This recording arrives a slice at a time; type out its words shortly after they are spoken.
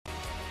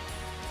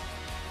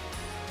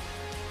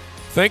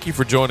Thank you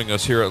for joining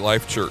us here at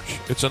Life Church.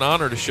 It's an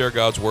honor to share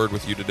God's Word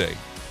with you today.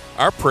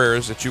 Our prayer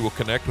is that you will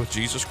connect with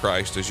Jesus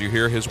Christ as you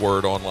hear His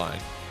Word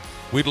online.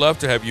 We'd love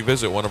to have you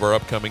visit one of our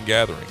upcoming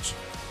gatherings.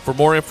 For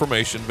more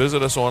information,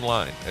 visit us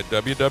online at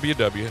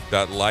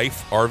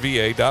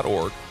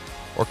www.liferva.org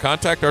or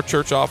contact our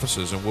church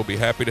offices and we'll be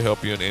happy to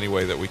help you in any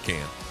way that we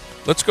can.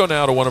 Let's go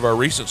now to one of our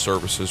recent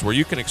services where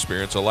you can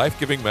experience a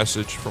life-giving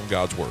message from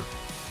God's Word.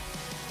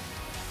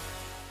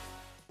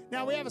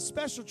 Now, we have a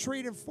special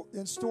treat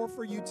in store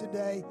for you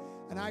today,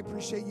 and I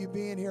appreciate you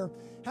being here.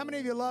 How many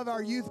of you love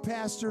our youth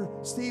pastor,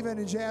 Stephen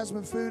and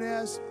Jasmine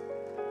Funes?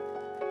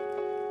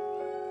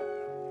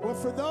 Well,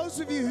 for those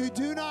of you who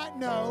do not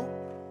know,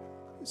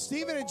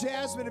 Stephen and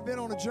Jasmine have been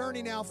on a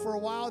journey now for a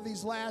while,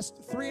 these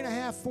last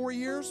 3.5, 4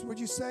 years, would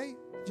you say,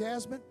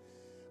 Jasmine?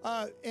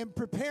 In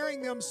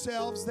preparing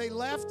themselves, they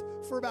left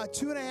for about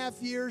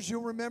 2.5 years.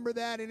 You'll remember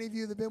that, any of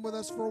you that have been with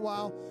us for a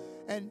while.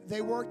 And they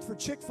worked for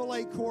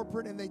Chick-fil-A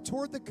corporate, and they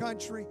toured the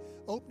country,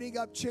 opening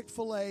up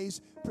Chick-fil-A's,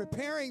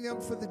 preparing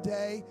them for the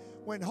day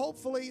when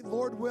hopefully,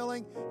 Lord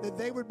willing, that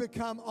they would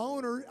become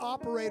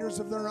operators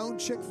of their own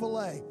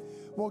Chick-fil-A.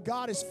 Well,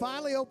 God has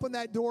finally opened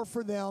that door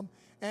for them.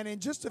 And in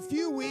just a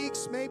few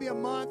weeks, maybe a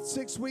month,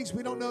 6 weeks,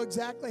 we don't know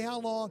exactly how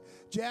long,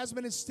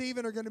 Jasmine and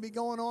Stephen are going to be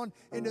going on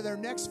into their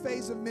next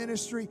phase of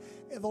ministry.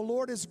 And the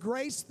Lord has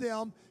graced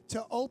them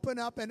to open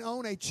up and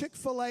own a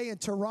Chick-fil-A in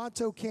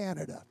Toronto,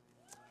 Canada.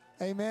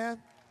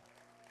 Amen.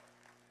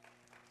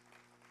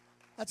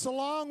 That's a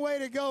long way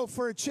to go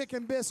for a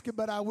chicken biscuit,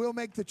 but I will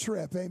make the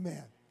trip.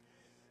 Amen.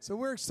 So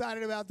we're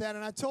excited about that.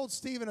 And I told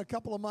Stephen a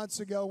couple of months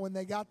ago when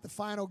they got the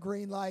final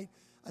green light,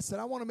 I said,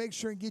 I want to make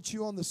sure and get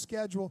you on the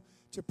schedule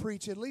to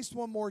preach at least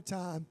one more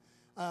time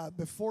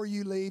before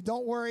you leave.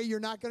 Don't worry, you're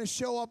not going to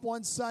show up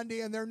one Sunday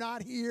and they're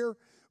not here.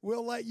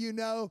 We'll let you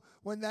know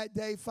when that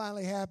day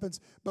finally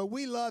happens. But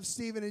we love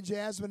Stephen and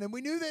Jasmine, and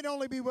we knew they'd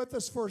only be with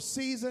us for a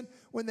season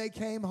when they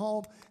came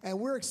home, and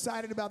we're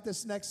excited about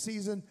this next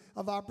season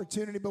of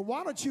opportunity. But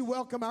why don't you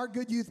welcome our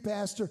good youth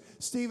pastor,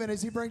 Stephen,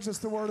 as he brings us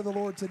the word of the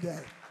Lord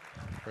today.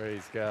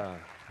 Praise God.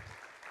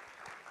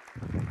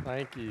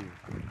 Thank you.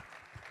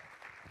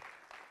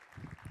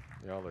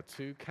 Y'all are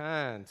too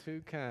kind,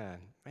 too kind.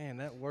 Man,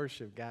 that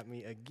worship got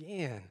me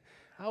again.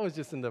 I was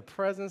just in the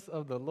presence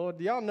of the Lord.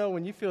 Do y'all know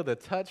when you feel the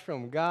touch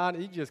from God,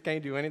 you just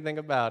can't do anything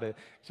about it?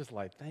 It's just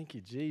like, thank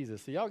you,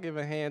 Jesus. So y'all give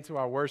a hand to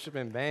our worship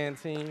and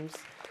band teams.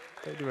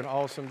 They do an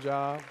awesome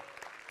job.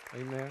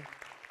 Amen.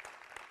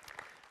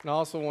 And I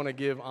also want to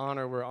give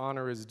honor where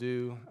honor is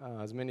due.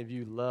 As many of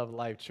you love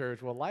Life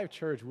Church. Well, Life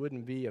Church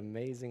wouldn't be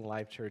amazing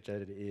Life Church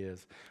as it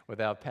is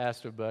without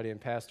Pastor Buddy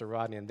and Pastor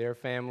Rodney and their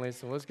families.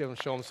 So let's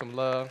show them some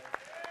love.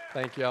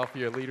 Thank y'all for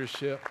your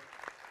leadership.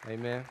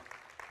 Amen.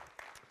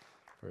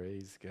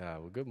 Praise God.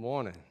 Well, good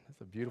morning.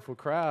 That's a beautiful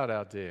crowd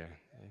out there.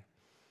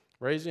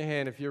 Raise your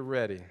hand if you're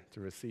ready to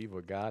receive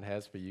what God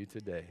has for you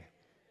today.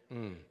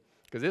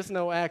 Because it's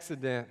no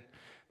accident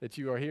that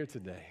you are here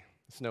today.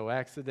 It's no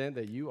accident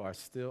that you are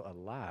still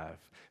alive.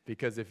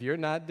 Because if you're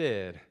not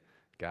dead,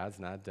 God's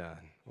not done.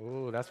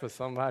 Oh, that's for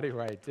somebody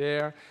right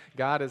there.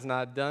 God is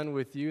not done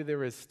with you.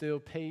 There is still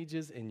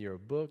pages in your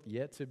book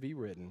yet to be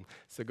written.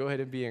 So go ahead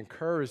and be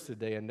encouraged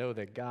today and know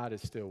that God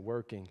is still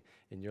working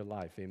in your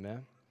life.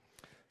 Amen.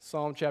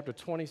 Psalm chapter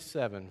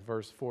 27,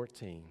 verse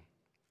 14.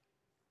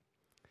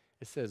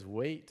 It says,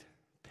 wait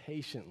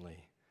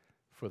patiently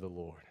for the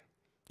Lord.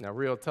 Now,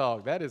 real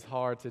talk, that is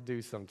hard to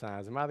do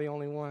sometimes. Am I the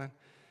only one?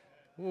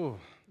 Ooh,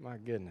 my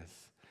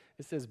goodness.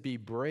 It says, be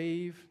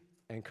brave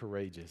and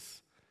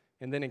courageous.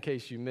 And then in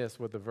case you missed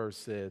what the verse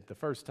said, the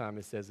first time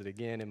it says it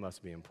again, it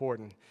must be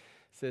important. It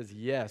says,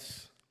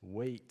 yes,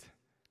 wait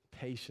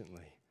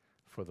patiently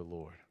for the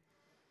Lord.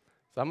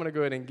 So I'm going to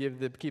go ahead and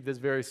keep this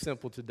very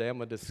simple today. I'm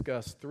going to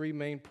discuss 3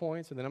 main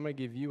points, and then I'm going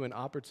to give you an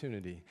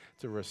opportunity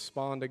to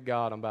respond to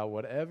God about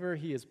whatever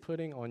He is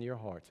putting on your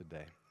heart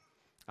today.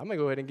 I'm going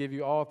to go ahead and give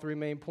you all 3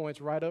 main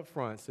points right up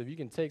front. So if you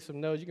can take some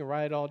notes, you can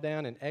write it all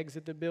down and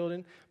exit the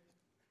building.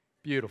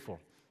 Beautiful.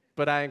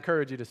 But I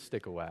encourage you to stay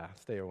a while,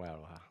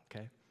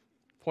 okay?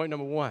 Point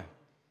number 1,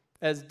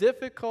 as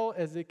difficult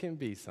as it can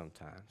be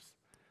sometimes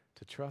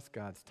to trust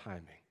God's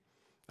timing.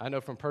 I know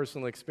from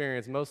personal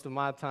experience, most of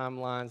my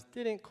timelines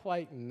didn't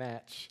quite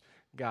match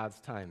God's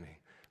timing.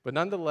 But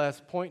nonetheless,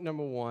 point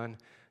number 1,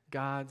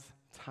 God's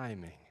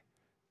timing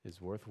is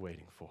worth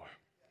waiting for.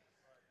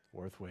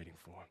 Worth waiting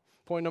for.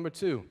 Point number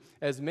 2,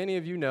 as many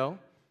of you know,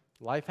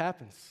 life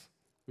happens.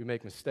 We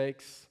make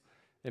mistakes,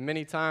 and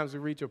many times we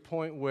reach a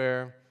point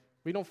where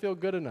we don't feel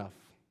good enough,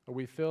 or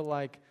we feel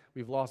like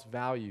we've lost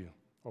value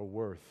or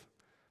worth.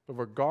 But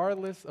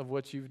regardless of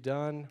what you've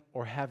done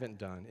or haven't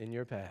done in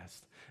your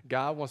past,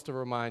 God wants to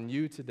remind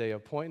you today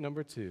of point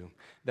number 2,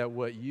 that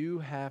what you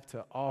have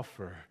to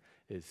offer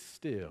is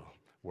still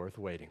worth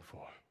waiting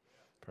for.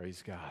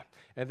 Praise God.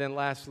 And then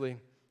lastly,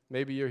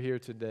 maybe you're here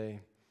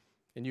today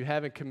and you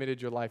haven't committed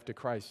your life to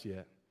Christ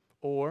yet,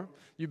 or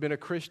you've been a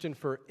Christian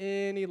for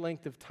any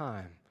length of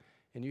time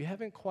and you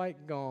haven't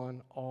quite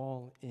gone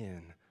all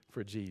in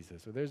for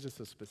Jesus, or there's just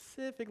a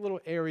specific little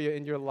area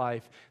in your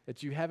life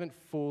that you haven't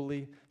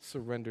fully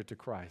surrendered to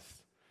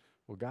Christ,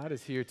 well, God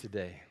is here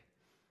today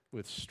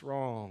with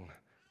strong,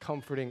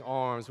 comforting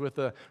arms, with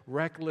a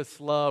reckless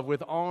love,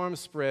 with arms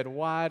spread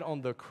wide on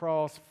the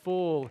cross,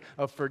 full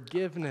of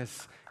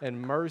forgiveness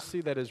and mercy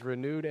that is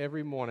renewed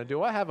every morning.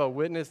 Do I have a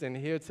witness in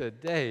here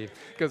today?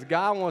 Because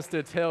God wants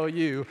to tell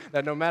you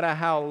that no matter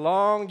how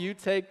long you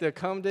take to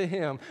come to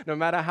Him, no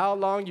matter how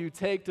long you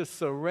take to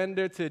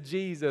surrender to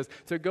Jesus,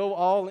 to go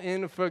all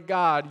in for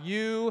God,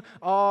 you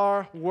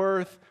are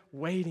worth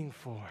waiting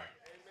for.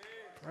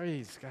 Amen.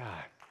 Praise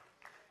God.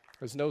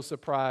 There's no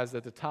surprise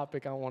that the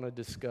topic I want to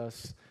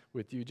discuss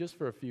with you just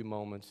for a few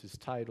moments is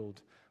titled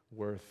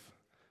Worth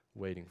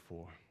Waiting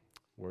For.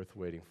 Worth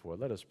waiting for.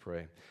 Let us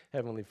pray.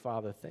 Heavenly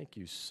Father, thank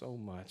you so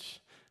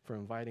much for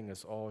inviting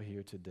us all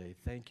here today.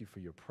 Thank you for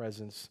your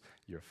presence,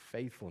 your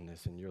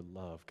faithfulness, and your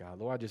love, God.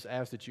 Lord, I just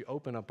ask that you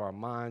open up our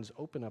minds,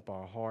 open up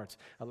our hearts,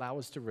 allow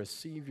us to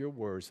receive your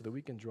word so that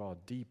we can draw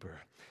deeper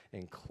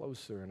and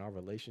closer in our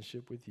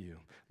relationship with you.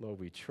 Lord,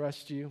 we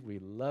trust you, we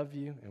love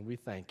you, and we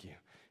thank you.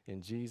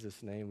 In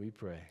Jesus' name we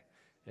pray.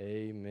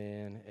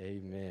 Amen,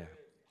 amen.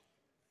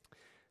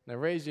 Now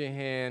raise your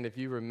hand if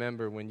you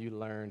remember when you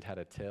learned how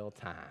to tell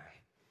time.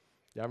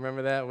 Y'all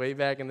remember that way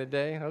back in the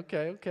day?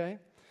 Okay.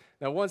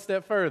 Now one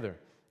step further.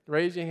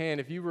 Raise your hand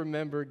if you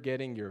remember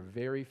getting your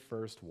very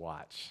first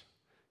watch.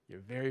 Your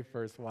very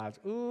first watch.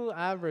 Ooh,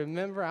 I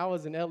remember I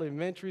was in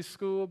elementary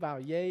school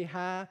about yay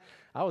high.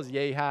 I was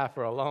yay high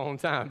for a long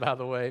time, by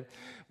the way.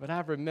 But I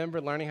remember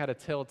learning how to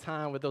tell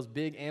time with those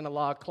big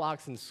analog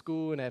clocks in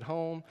school and at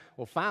home.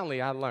 Well,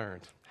 finally, I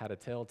learned how to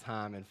tell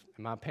time. And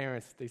my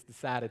parents, they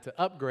decided to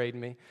upgrade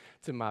me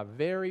to my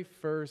very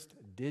first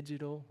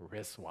digital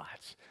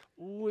wristwatch.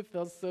 Ooh, it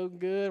felt so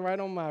good right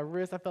on my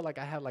wrist. I felt like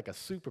I had like a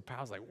superpower.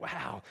 I was like,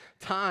 wow,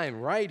 time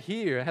right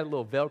here. I had a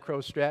little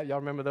Velcro strap. Y'all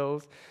remember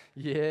those?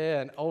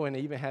 Yeah, and it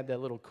even had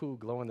that little cool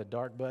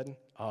glow-in-the-dark button.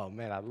 Oh,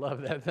 man, I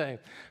love that thing.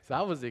 So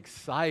I was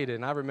excited,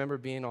 and I remember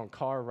being on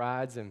car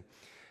rides,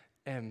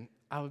 and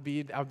I would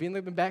be in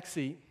the back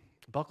seat,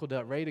 buckled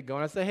up, ready to go,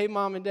 and I'd say, hey,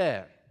 Mom and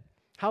Dad,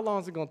 how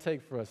long is it going to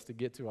take for us to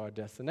get to our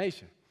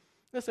destination?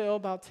 They say,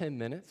 about 10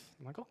 minutes.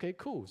 I'm like, okay,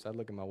 cool. So I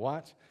look at my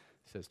watch.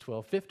 It says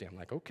 12:50. I'm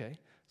like, okay.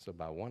 So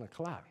by 1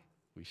 o'clock,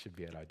 we should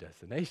be at our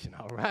destination.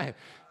 All right,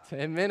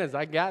 10 minutes,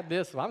 I got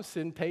this. So I'm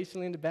sitting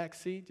patiently in the back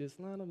seat, just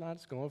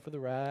going for the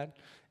ride,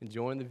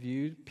 enjoying the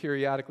view,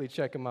 periodically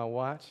checking my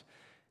watch.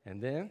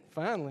 And then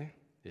finally,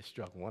 it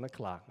struck 1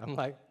 o'clock. I'm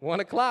like,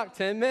 1 o'clock,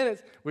 10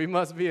 minutes, we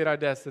must be at our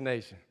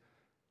destination.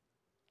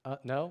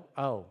 No?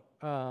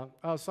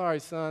 Sorry,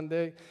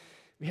 son.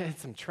 We had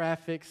some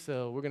traffic,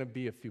 so we're going to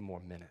be a few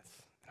more minutes.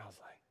 And I was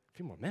like, a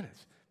few more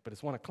minutes? But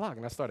it's 1 o'clock,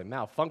 and I started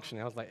malfunctioning.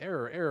 I was like,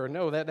 error,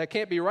 no, that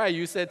can't be right.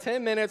 You said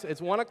 10 minutes,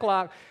 it's 1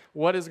 o'clock,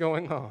 what is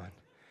going on?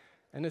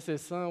 And it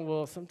says, son,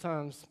 well,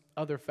 sometimes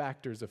other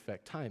factors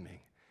affect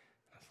timing.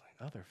 I was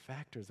like, other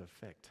factors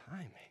affect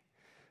timing?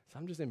 So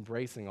I'm just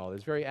embracing all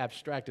this, very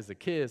abstract as a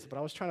kid, but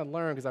I was trying to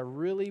learn because I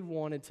really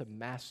wanted to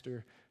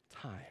master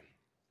time.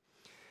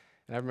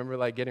 And I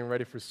remember getting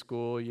ready for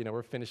school,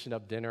 we're finishing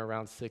up dinner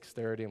around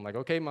 6:30. I'm like,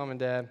 okay, Mom and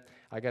Dad,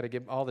 I got to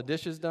get all the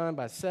dishes done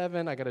by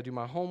 7. I got to do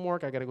my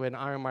homework. I got to go ahead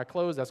and iron my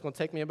clothes. That's going to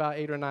take me about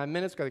 8 or 9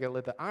 minutes. I got to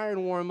let the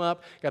iron warm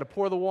up. Got to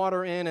pour the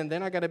water in, and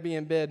then I got to be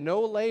in bed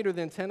no later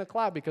than 10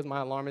 o'clock because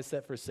my alarm is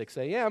set for 6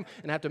 a.m.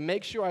 And I have to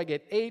make sure I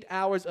get 8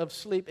 hours of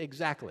sleep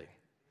exactly.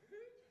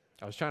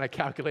 I was trying to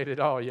calculate it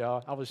all,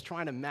 y'all. I was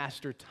trying to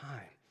master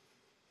time.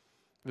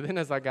 But then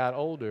as I got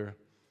older,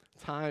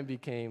 time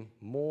became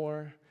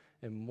more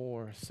and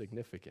more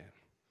significant.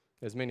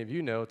 As many of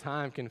you know,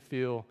 time can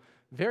feel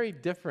very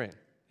different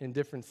in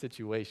different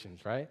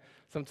situations, right?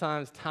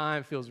 Sometimes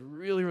time feels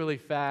really, really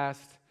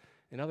fast,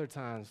 and other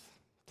times,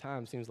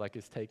 time seems like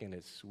it's taking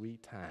its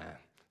sweet time.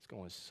 It's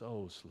going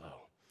so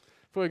slow.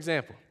 For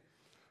example,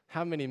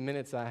 how many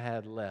minutes I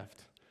had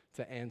left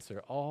to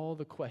answer all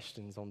the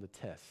questions on the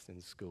tests in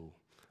school.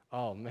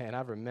 Oh, man,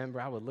 I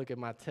remember I would look at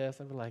my test.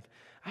 I'd be like,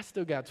 I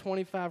still got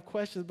 25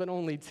 questions, but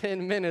only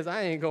 10 minutes.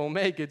 I ain't going to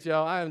make it,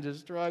 y'all. I am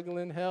just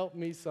struggling. Help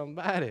me,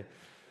 somebody.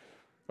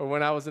 Or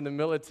when I was in the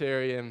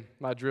military and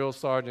my drill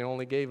sergeant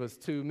only gave us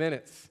 2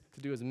 minutes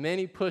to do as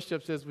many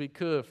push-ups as we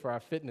could for our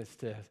fitness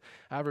test.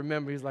 I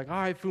remember he's like, all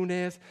right,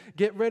 Funes,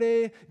 get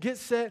ready, get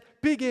set,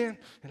 begin.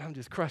 And I'm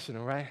just crushing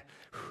them, right?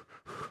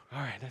 All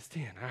right, that's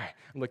 10. All right.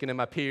 I'm looking at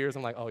my peers.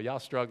 I'm like, oh, y'all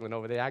struggling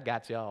over there. I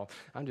got y'all.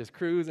 I'm just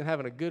cruising,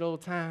 having a good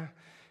old time.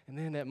 And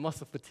then that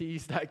muscle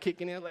fatigue started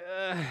kicking in. Like,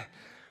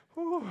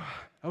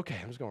 okay,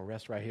 I'm just going to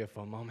rest right here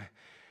for a moment.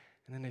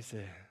 And then they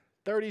said,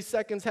 30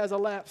 seconds has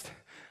elapsed.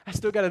 I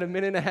still got it a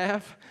minute and a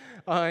half.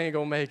 Oh, I ain't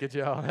going to make it,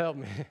 y'all. Help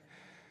me.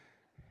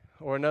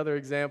 Or another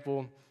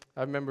example,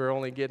 I remember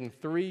only getting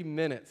 3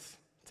 minutes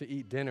to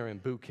eat dinner in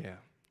boot camp.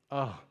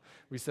 Oh,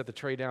 we set the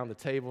tray down on the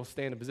table,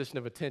 stay in a position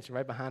of attention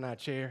right behind our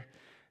chair.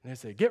 And they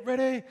say, get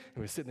ready. And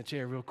we sit in the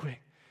chair real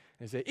quick.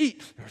 And they say,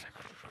 eat. And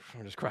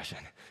we're just crushing.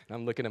 And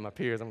I'm looking at my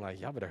peers. I'm like,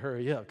 y'all better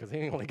hurry up because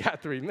he only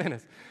got 3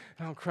 minutes.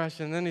 And I'm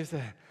crushing. And then he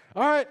said,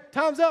 all right,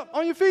 time's up.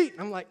 On your feet.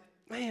 I'm like,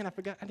 man, I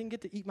forgot, I didn't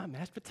get to eat my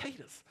mashed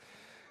potatoes.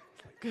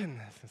 It's like,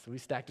 goodness. And so we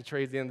stacked the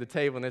trays at the end of the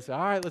table, and they said,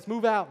 all right, let's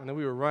move out. And then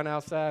we would run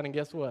outside, and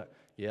guess what?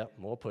 Yep,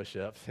 more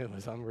push-ups. It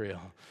was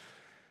unreal.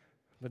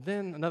 But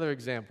then another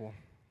example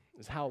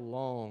is how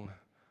long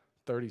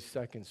 30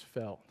 seconds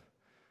felt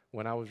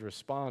when I was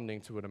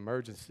responding to an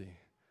emergency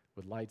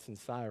with lights and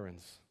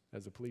sirens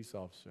as a police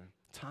officer.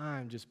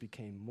 Time just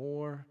became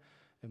more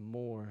and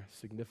more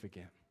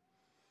significant.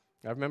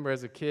 I remember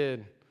as a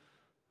kid,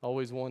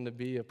 always wanted to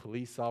be a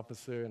police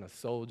officer and a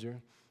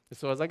soldier. And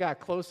so as I got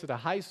closer to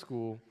high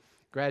school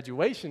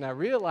graduation, I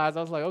realized,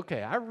 I was like,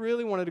 okay, I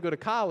really wanted to go to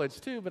college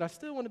too, but I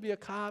still want to be a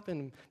cop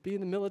and be in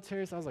the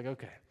military. So I was like,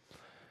 okay.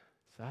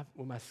 So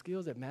with my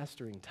skills at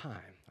mastering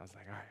time, I was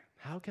like, all right,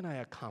 how can I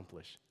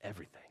accomplish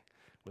everything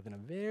within a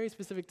very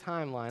specific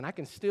timeline? I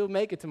can still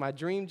make it to my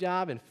dream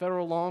job in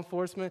federal law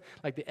enforcement,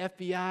 like the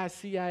FBI,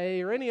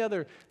 CIA, or any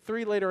other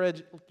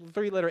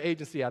three-letter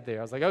agency out there.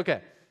 I was like,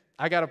 okay,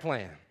 I got a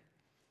plan.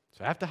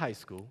 So after high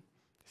school,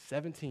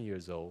 17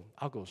 years old,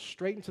 I'll go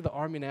straight into the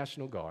Army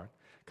National Guard,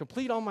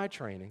 complete all my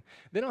training.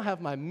 Then I'll have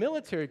my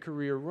military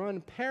career run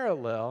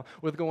parallel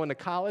with going to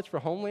college for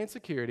Homeland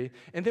Security.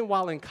 And then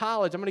while in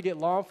college, I'm going to get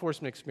law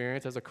enforcement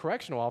experience as a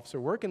correctional officer,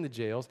 work in the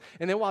jails.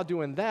 And then while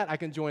doing that, I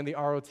can join the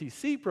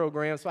ROTC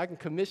program so I can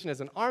commission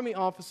as an Army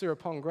officer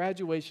upon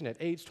graduation at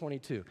age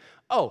 22.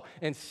 Oh,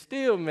 and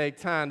still make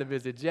time to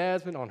visit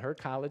Jasmine on her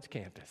college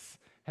campus.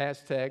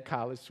 Hashtag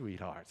college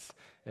sweethearts.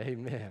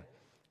 Amen.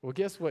 Well,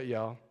 guess what,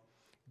 y'all?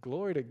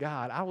 Glory to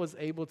God, I was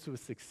able to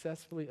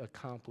successfully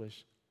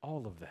accomplish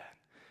all of that.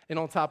 And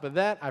on top of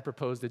that, I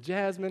proposed to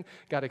Jasmine,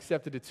 got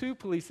accepted to 2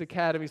 police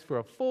academies for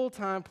a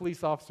full-time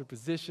police officer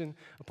position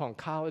upon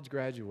college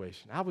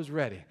graduation. I was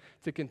ready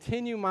to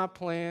continue my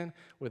plan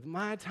with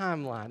my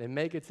timeline and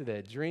make it to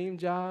that dream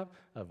job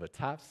of a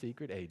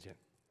top-secret agent.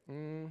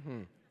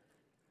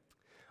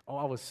 Oh,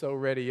 I was so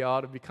ready,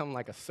 y'all, to become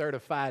like a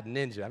certified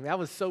ninja. I mean, I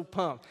was so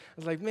pumped. I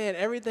was like, man,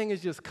 everything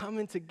is just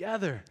coming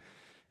together.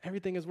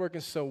 Everything is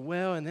working so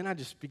well, and then I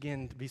just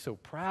began to be so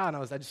proud.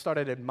 I just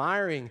started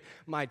admiring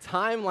my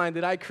timeline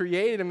that I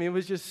created. I mean, it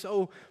was just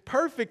so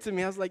perfect to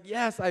me. I was like,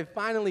 yes, I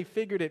finally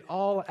figured it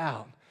all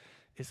out.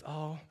 It's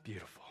all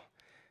beautiful.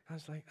 I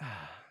was like,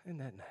 isn't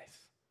that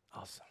nice?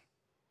 Awesome.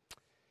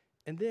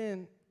 And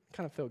then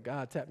kind of felt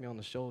God tap me on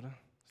the shoulder.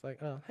 It's like,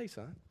 hey,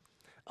 son.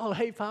 Oh,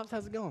 hey, Pops,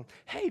 how's it going?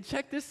 Hey,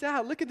 check this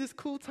out. Look at this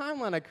cool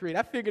timeline I created.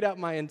 I figured out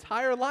my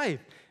entire life.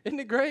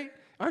 Isn't it great?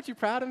 Aren't you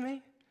proud of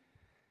me?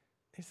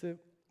 He said,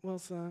 well,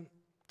 son,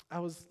 I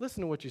was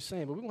listening to what you're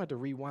saying, but we want to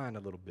rewind a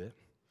little bit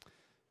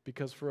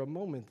because for a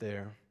moment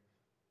there,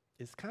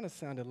 it kind of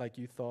sounded like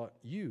you thought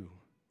you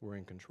were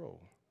in control.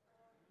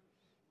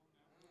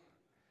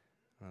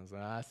 I was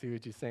like, I see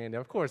what you're saying there.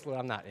 Of course, Lord,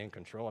 I'm not in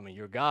control. I mean,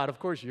 you're God. Of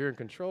course, you're in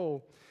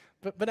control.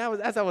 But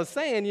as I was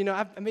saying, you know,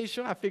 I made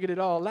sure I figured it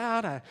all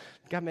out. I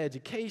got my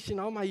education,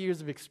 all my years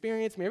of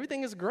experience. I mean,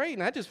 everything is great,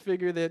 and I just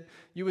figured that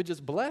you would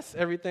just bless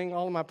everything,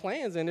 all of my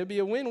plans, and it'd be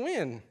a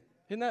win-win.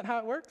 Isn't that how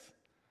it works?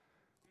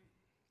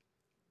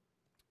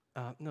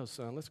 No,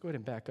 son, let's go ahead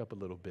and back up a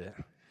little bit.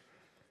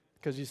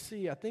 Because you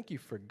see, I think you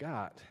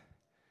forgot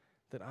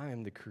that I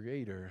am the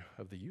creator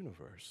of the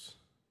universe,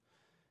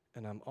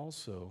 and I'm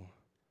also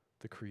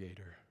the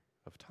creator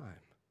of time.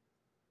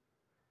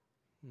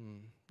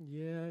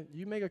 Yeah,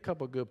 you make a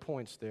couple good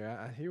points there.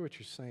 I hear what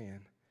you're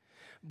saying.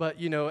 But,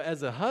 you know,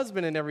 as a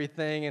husband and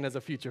everything, and as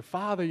a future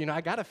father, you know,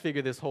 I got to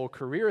figure this whole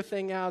career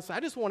thing out. So I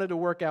just wanted to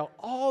work out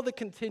all the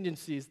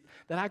contingencies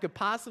that I could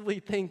possibly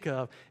think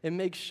of and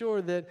make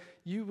sure that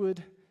you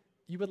would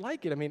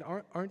like it. I mean,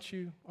 aren't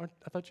you? I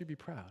thought you'd be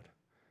proud.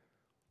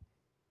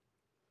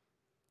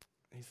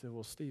 He said,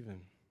 well,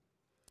 Stephen,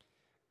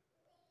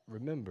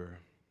 remember,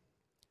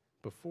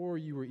 before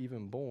you were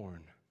even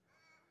born,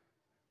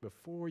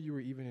 before you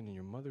were even in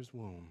your mother's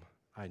womb,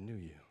 I knew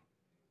you.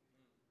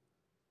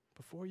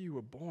 Before you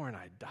were born,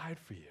 I died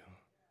for you.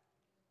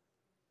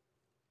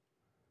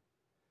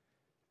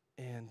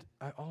 And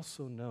I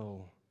also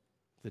know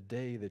the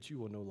day that you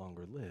will no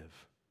longer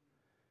live.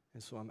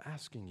 And so I'm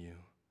asking you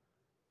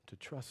to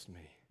trust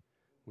me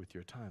with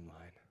your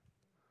timeline.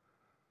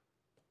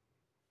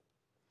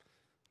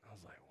 I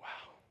was like,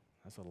 wow,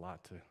 that's a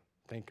lot to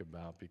think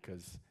about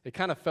because it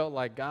kind of felt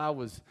like God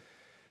was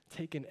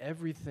taking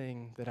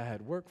everything that I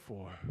had worked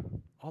for,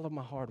 all of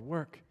my hard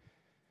work.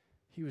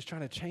 He was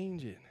trying to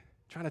change it,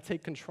 trying to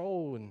take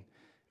control, and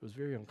it was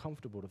very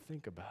uncomfortable to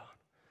think about.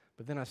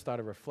 But then I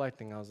started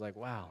reflecting. I was like,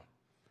 wow,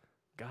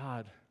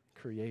 God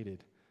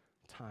created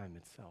time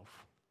itself.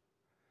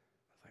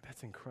 I was like,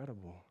 that's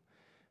incredible.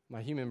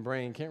 My human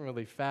brain can't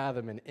really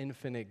fathom an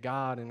infinite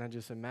God, and I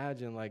just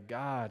imagine like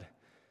God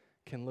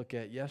can look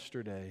at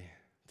yesterday,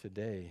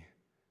 today,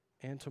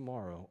 and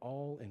tomorrow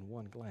all in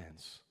one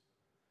glance.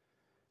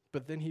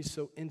 But then he's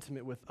so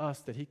intimate with us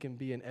that he can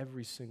be in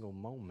every single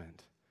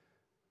moment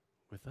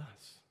with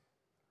us.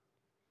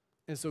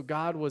 And so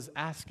God was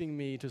asking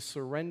me to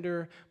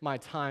surrender my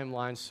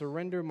timeline,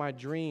 surrender my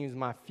dreams,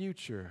 my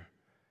future.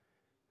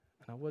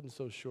 And I wasn't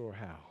so sure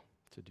how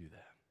to do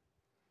that.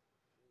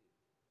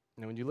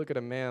 And when you look at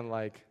a man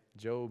like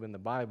Job in the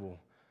Bible,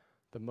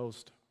 the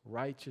most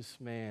righteous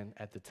man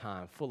at the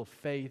time, full of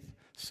faith,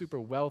 super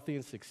wealthy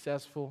and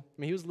successful.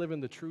 I mean, he was living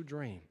the true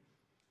dream.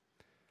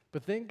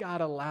 But then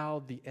God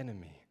allowed the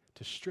enemy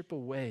to strip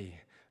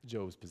away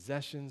Job's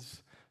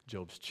possessions,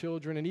 Job's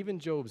children, and even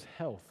Job's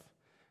health.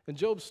 And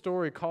Job's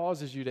story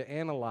causes you to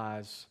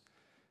analyze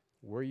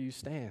where you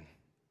stand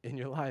in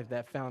your life,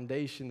 that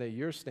foundation that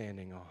you're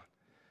standing on.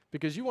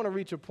 Because you want to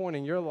reach a point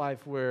in your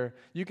life where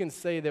you can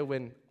say that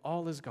when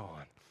all is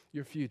gone,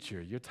 your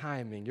future, your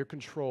timing, your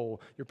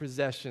control, your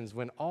possessions,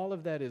 when all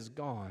of that is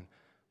gone,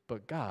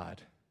 but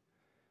God,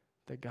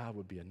 that God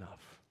would be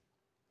enough.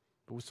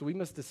 So we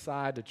must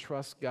decide to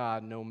trust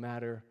God no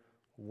matter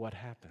what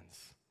happens.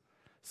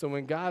 So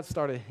when God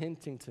started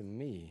hinting to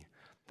me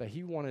that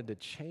he wanted to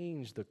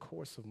change the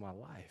course of my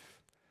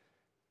life,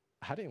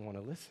 I didn't want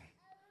to listen.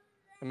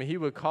 I mean, he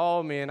would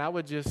call me and I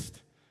would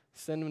just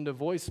send him the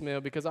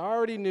voicemail because I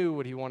already knew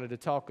what he wanted to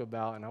talk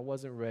about and I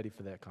wasn't ready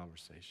for that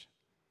conversation.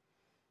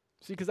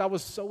 See, because I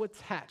was so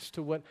attached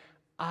to what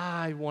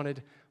I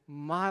wanted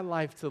my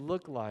life to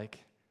look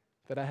like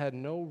that I had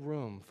no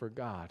room for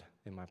God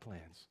in my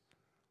plans.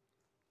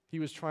 He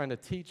was trying to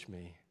teach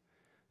me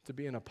to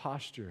be in a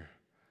posture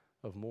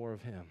of more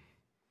of him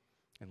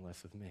and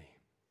less of me.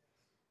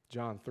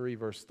 John 3,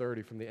 verse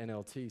 30 from the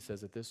NLT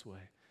says it this way: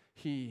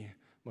 he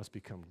must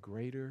become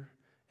greater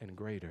and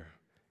greater,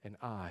 and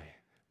I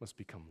must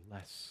become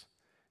less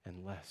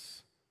and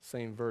less.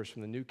 Same verse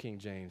from the New King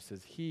James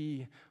says,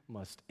 he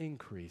must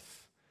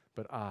increase,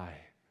 but I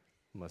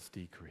must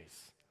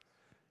decrease.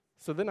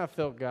 So then I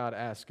felt God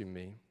asking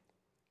me,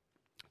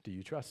 do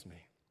you trust me?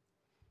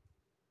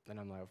 And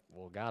I'm like,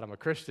 well, God, I'm a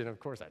Christian. Of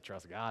course I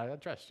trust God. I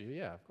trust you.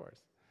 Yeah, of course.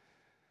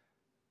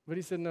 But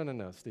he said,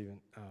 no, Stephen.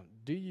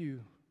 Do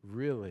you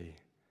really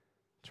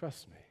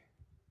trust me?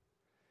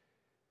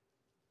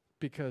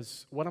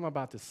 Because what I'm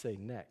about to say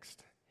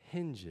next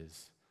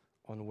hinges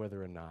on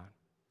whether or not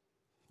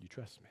you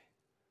trust me.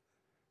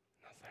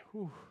 And I was like,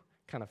 whew.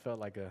 Kind of felt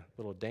like a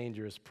little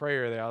dangerous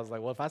prayer there. I was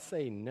like, well, if I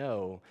say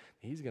no,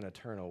 he's going to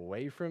turn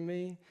away from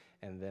me,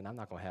 and then I'm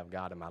not going to have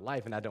God in my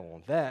life, and I don't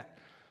want that.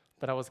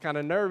 But I was kind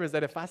of nervous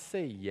that if I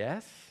say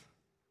yes,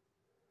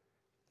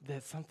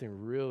 that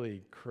something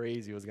really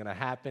crazy was going to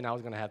happen. I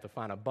was going to have to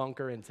find a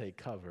bunker and take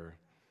cover,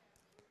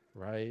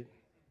 right?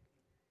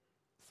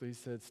 So he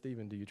said,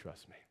 Stephen, do you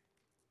trust me?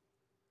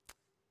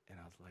 And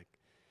I was like,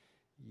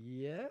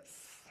 yes.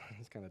 I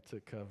just kind of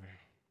took cover.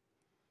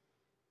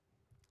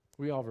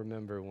 We all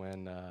remember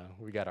when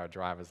we got our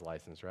driver's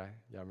license, right?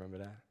 Y'all remember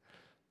that?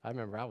 I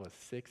remember I was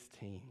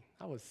 16.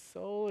 I was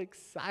so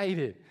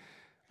excited.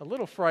 A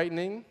little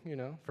frightening,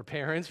 for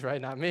parents, right?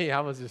 Not me.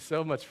 I was just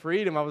so much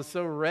freedom. I was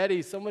so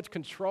ready, so much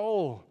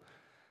control.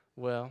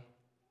 Well,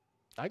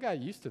 I got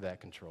used to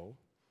that control.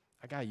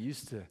 I got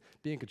used to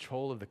being in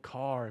control of the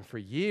car. And for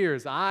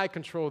years, I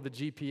controlled the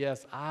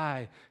GPS.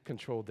 I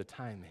controlled the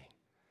timing.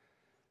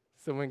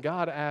 So when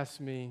God asked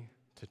me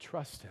to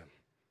trust him,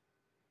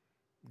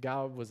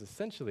 God was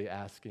essentially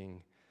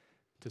asking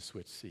to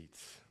switch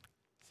seats.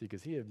 See,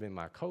 because he had been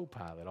my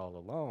co-pilot all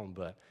along,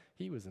 but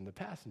he was in the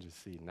passenger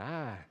seat, and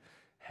I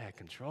had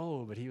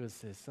control, but he was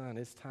said, son,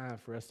 it's time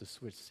for us to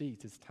switch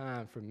seats. It's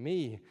time for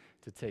me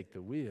to take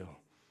the wheel.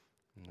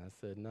 And I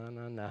said, no,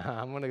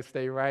 I'm going to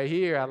stay right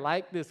here. I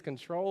like this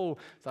control.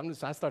 So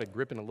I started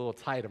gripping a little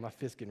tighter. My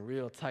fist getting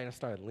real tight. I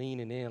started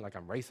leaning in like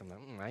I'm racing.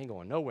 I'm like, I ain't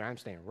going nowhere. I'm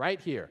staying right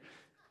here.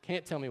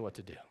 Can't tell me what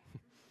to do.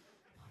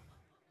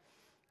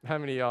 How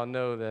many of y'all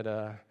know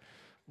that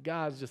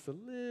God's just a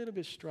little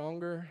bit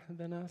stronger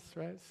than us,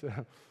 right? So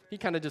he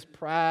kind of just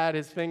pried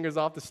his fingers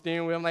off the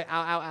steering wheel. I'm like,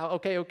 ow,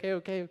 okay.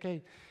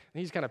 And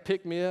he just kind of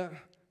picked me up,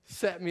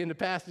 sat me in the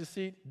passenger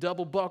seat,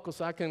 double buckle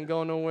so I couldn't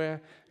go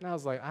nowhere. And I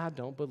was like, I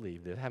don't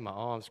believe this. I had my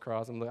arms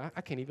crossed. I'm like, I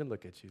can't even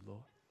look at you,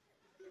 Lord.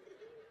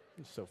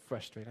 I'm so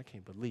frustrated. I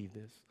can't believe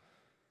this.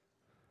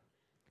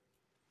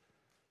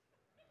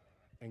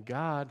 And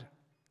God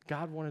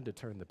wanted to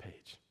turn the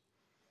page.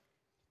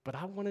 But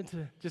I wanted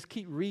to just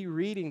keep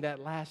rereading that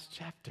last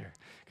chapter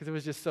because it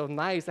was just so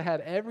nice. I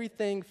had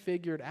everything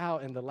figured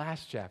out in the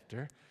last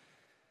chapter.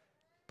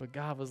 But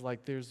God was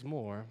like, there's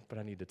more, but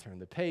I need to turn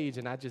the page.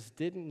 And I just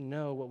didn't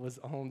know what was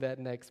on that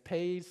next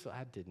page, so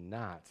I did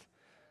not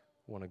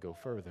want to go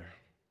further.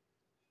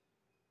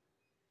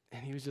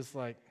 And he was just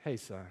like, hey,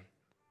 son,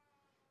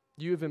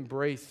 you have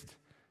embraced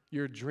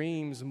your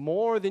dreams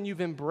more than you've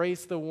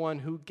embraced the one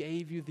who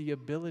gave you the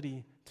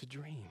ability to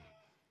dream.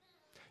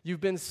 You've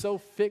been so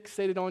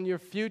fixated on your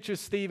future,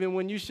 Stephen,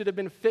 when you should have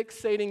been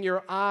fixating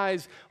your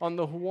eyes on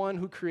the one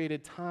who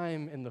created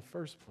time in the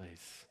first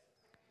place.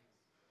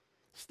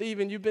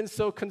 Stephen, you've been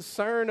so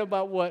concerned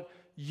about what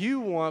you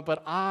want,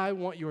 but I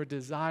want your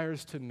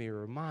desires to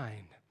mirror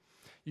mine.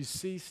 You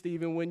see,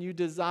 Stephen, when you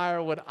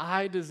desire what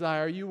I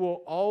desire, you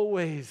will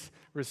always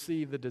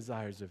receive the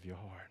desires of your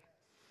heart.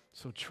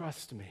 So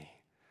trust me,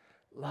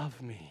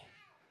 love me,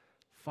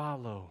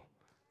 follow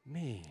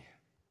me.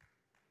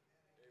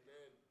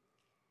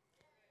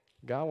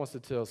 God wants to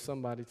tell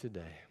somebody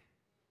today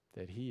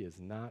that he is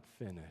not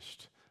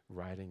finished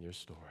writing your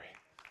story.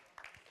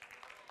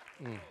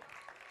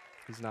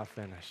 He's not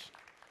finished.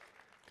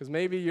 Because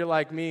maybe you're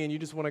like me and you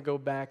just want to go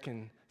back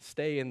and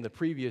stay in the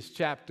previous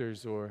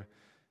chapters, or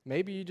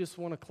maybe you just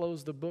want to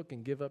close the book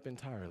and give up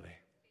entirely.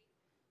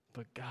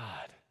 But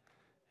God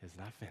is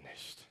not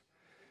finished.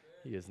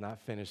 He is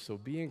not finished. So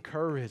be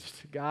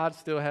encouraged. God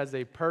still has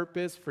a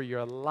purpose for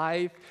your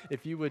life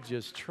if you would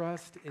just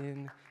trust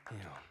in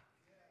Him.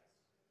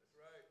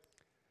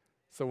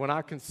 So when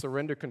I can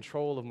surrender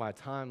control of my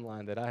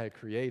timeline that I had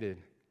created,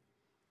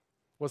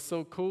 what's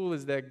so cool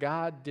is that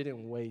God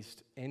didn't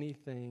waste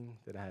anything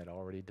that I had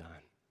already done.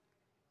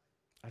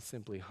 I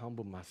simply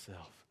humbled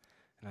myself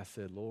and I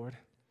said, Lord,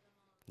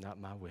 not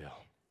my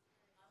will,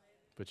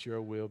 but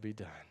your will be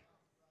done.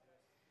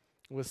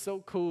 What's so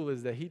cool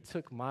is that He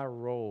took my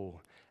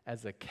role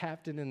as a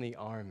captain in the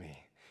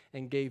army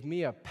and gave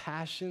me a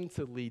passion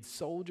to lead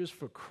soldiers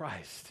for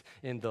Christ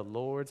in the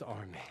Lord's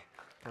army.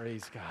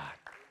 Praise God.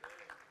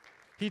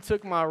 He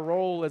took my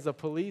role as a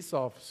police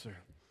officer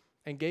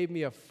and gave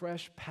me a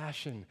fresh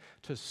passion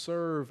to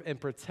serve and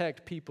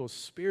protect people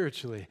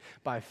spiritually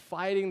by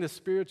fighting the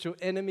spiritual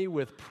enemy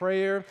with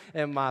prayer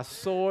and my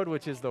sword,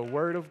 which is the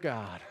Word of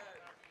God.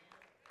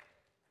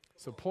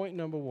 So point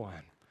number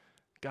one,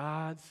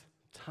 God's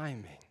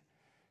timing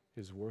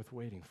is worth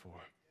waiting for.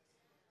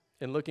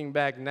 And looking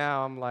back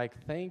now, I'm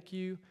like, thank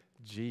you,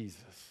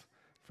 Jesus,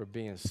 for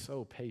being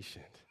so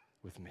patient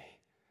with me.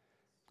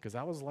 Because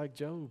I was like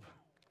Job,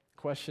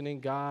 questioning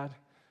God,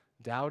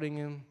 doubting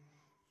Him,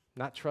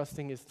 not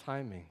trusting His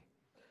timing.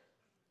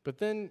 But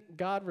then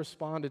God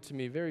responded to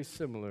me very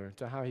similar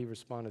to how He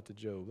responded to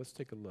Job. Let's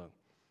take a look.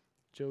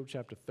 Job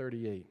chapter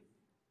 38,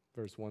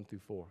 verse 1 through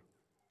 4.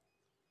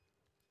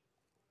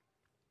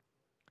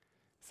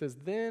 It says,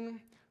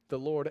 Then the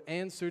Lord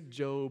answered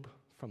Job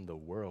from the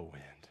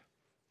whirlwind.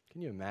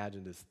 Can you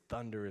imagine this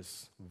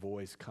thunderous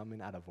voice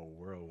coming out of a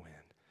whirlwind?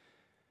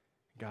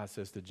 God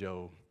says to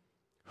Job,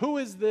 Who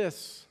is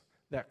this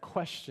that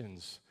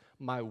questions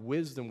my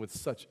wisdom with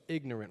such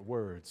ignorant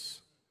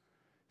words?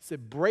 He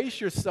said, Brace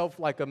yourself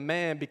like a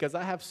man, because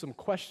I have some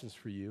questions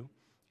for you,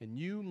 and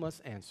you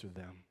must answer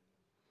them.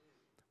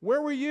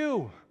 Where were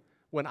you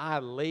when I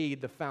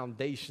laid the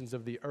foundations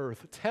of the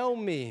earth? Tell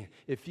me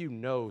if you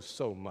know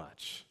so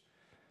much.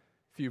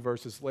 A few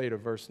verses later,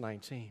 verse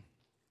 19.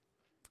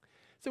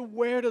 So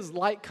where does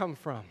light come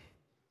from?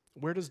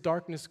 Where does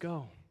darkness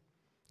go?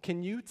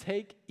 Can you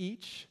take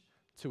each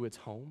to its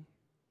home?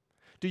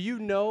 Do you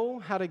know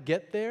how to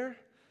get there?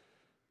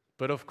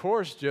 But of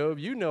course, Job,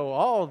 you know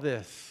all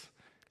this.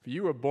 For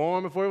you were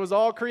born before it was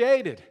all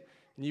created,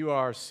 and you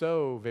are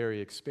so very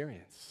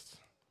experienced.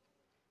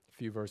 A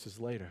few verses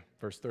later,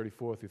 verse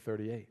 34 through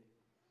 38.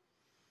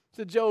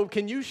 So Job,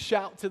 can you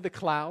shout to the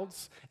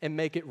clouds and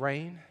make it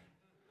rain?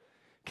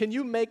 Can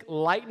you make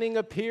lightning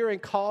appear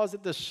and cause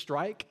it to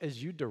strike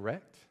as you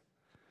direct?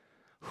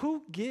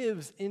 Who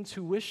gives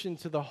intuition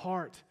to the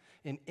heart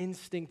and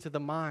instinct to the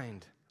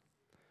mind?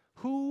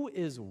 Who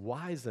is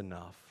wise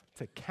enough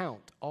to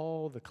count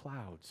all the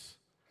clouds?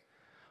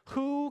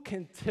 Who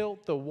can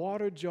tilt the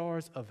water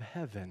jars of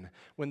heaven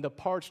when the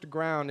parched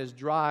ground is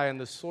dry and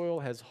the soil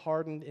has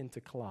hardened into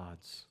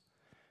clods?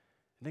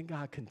 And then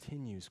God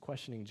continues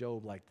questioning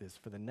Job like this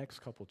for the next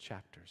couple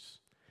chapters.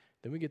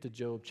 Then we get to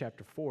Job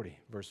chapter 40,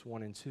 verse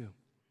 1 and 2. It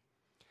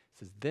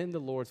says, Then the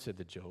Lord said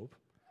to Job,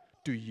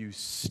 Do you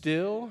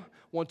still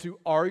want to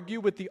argue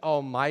with the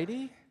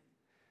Almighty?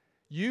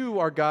 You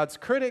are God's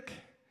critic,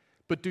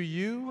 but do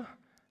you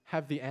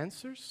have the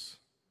answers?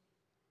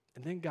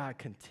 And then God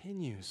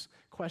continues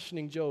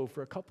questioning Job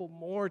for a couple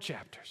more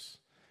chapters.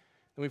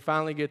 And we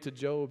finally get to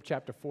Job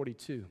chapter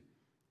 42,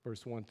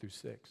 verse 1 through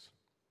 6.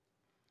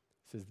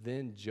 It says,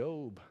 Then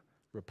Job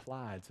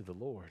replied to the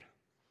Lord,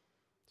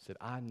 said,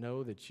 I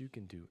know that you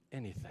can do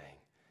anything,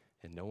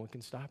 and no one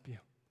can stop you.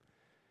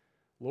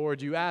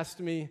 Lord, you asked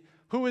me,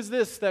 Who is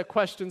this that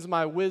questions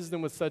my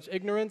wisdom with such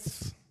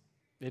ignorance?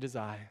 It is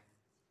I.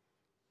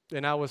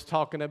 And I was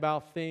talking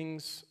about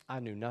things I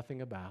knew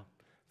nothing about,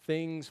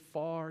 things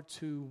far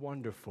too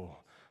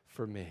wonderful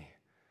for me.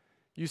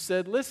 You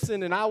said,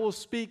 Listen, and I will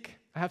speak.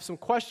 I have some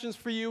questions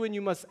for you, and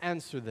you must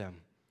answer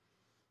them.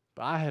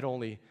 But I had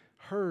only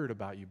heard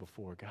about you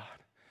before, God.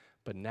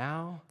 But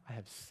now I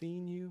have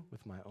seen you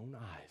with my own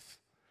eyes.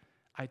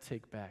 I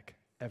take back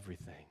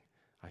everything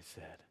I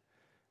said,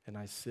 and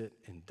I sit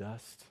in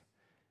dust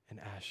and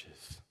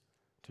ashes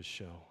to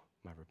show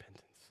my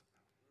repentance.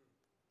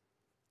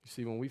 You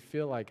see, when we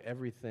feel like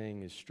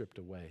everything is stripped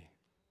away,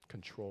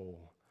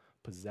 control,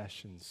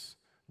 possessions,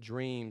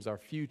 dreams, our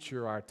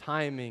future, our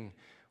timing,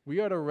 we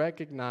are to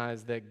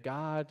recognize that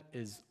God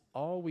is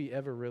all we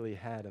ever really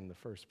had in the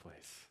first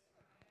place.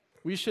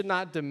 We should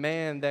not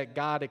demand that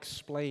God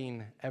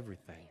explain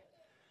everything.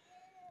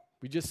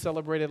 We just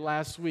celebrated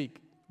last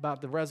week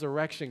about the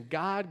resurrection.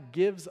 God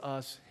gives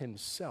us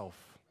Himself,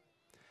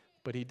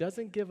 but He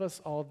doesn't give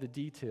us all the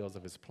details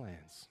of His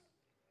plans.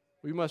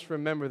 We must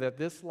remember that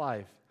this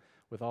life,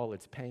 with all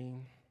its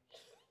pain,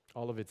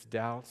 all of its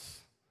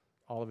doubts,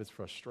 all of its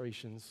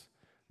frustrations,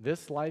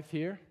 this life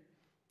here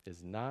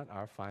is not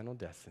our final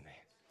destiny.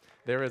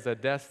 There is a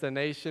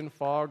destination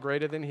far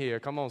greater than here.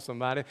 Come on,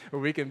 somebody.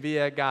 Where we can be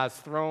at God's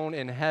throne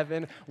in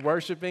heaven,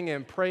 worshiping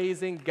and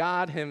praising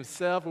God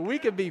himself. Where we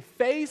can be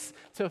face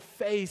to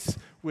face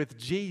with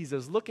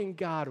Jesus, looking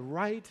God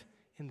right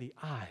in the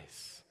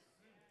eyes.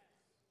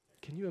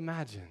 Can you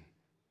imagine?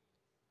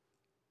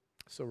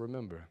 So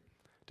remember,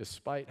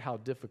 despite how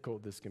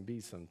difficult this can be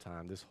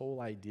sometimes, this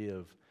whole idea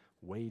of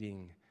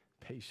waiting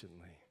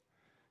patiently,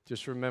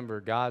 just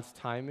remember God's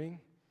timing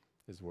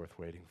is worth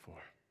waiting for.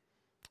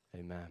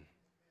 Amen.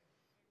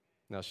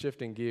 Now,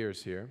 shifting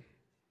gears here,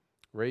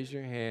 raise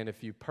your hand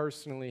if you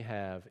personally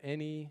have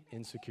any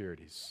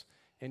insecurities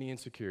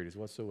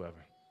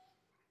whatsoever.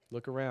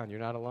 Look around. You're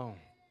not alone.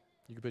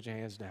 You can put your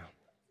hands down.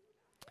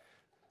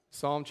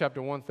 Psalm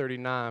chapter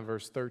 139,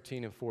 verse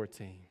 13 and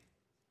 14.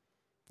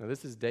 Now,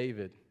 this is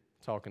David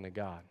talking to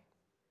God.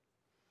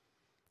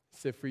 He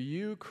said, "For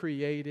you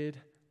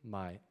created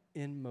my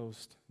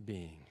inmost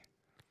being.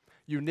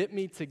 You knit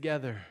me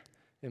together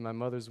in my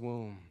mother's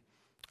womb.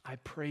 I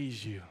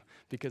praise you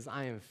because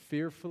I am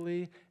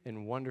fearfully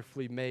and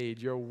wonderfully made.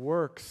 Your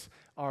works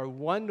are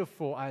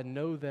wonderful. I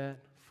know that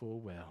full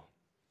well."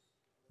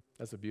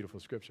 That's a beautiful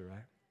scripture,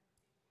 right?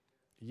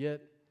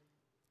 Yet,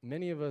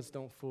 many of us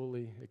don't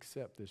fully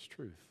accept this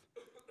truth.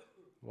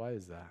 Why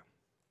is that?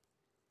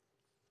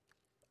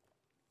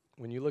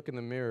 When you look in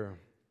the mirror,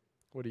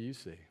 what do you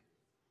see?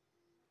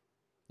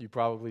 You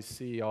probably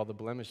see all the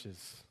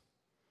blemishes,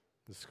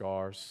 the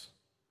scars,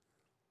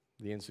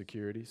 the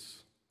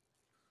insecurities,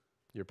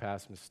 your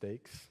past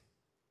mistakes.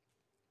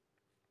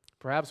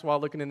 Perhaps while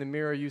looking in the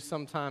mirror, you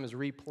sometimes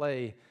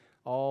replay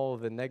all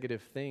the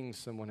negative things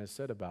someone has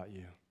said about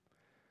you,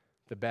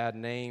 the bad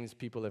names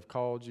people have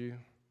called you,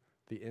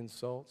 the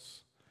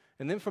insults.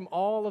 And then from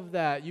all of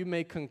that, you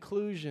make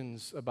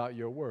conclusions about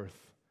your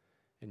worth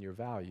and your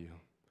value.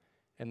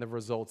 And the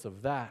results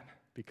of that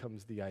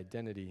becomes the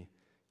identity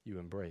you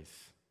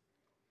embrace.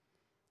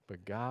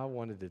 But God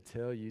wanted to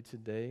tell you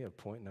today, at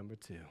point number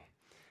 2,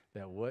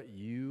 that what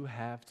you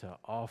have to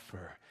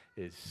offer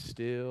is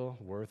still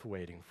worth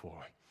waiting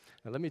for.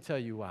 Now, let me tell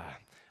you why.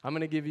 I'm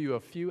going to give you a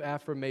few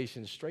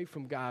affirmations straight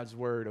from God's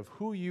word of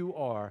who you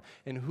are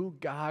and who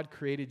God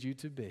created you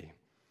to be.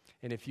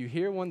 And if you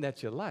hear one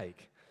that you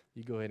like,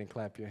 you go ahead and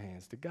clap your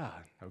hands to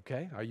God,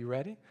 okay? Are you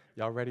ready?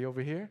 Y'all ready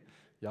over here?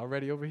 Y'all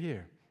ready over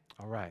here?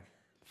 All right.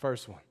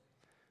 First one.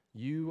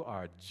 You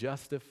are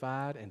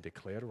justified and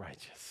declared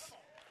righteous.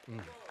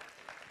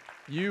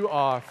 You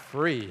are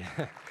free.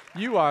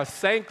 You are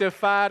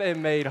sanctified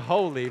and made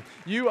holy.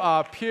 You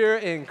are pure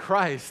in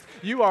Christ.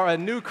 You are a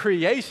new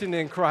creation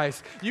in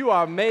Christ. You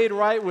are made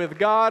right with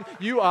God.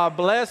 You are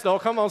blessed. Oh,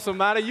 come on,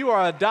 somebody. You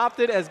are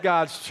adopted as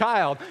God's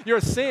child. Your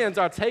sins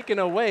are taken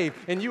away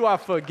and you are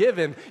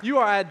forgiven. You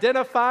are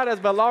identified as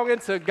belonging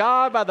to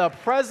God by the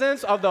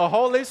presence of the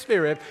Holy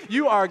Spirit.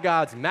 You are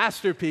God's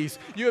masterpiece.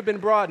 You have been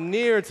brought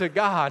near to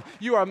God.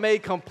 You are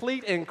made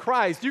complete in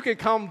Christ. You can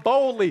come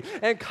boldly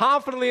and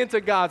confidently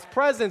into God's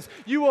presence.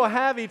 You will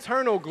have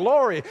eternal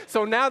glory.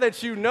 So now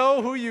that you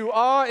know who you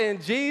are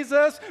in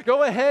Jesus,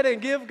 go ahead and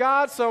give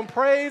God some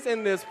praise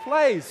in this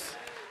place.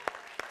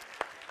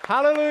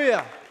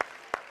 Hallelujah.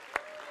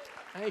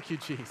 Thank you,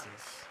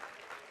 Jesus.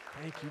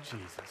 Thank you,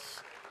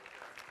 Jesus.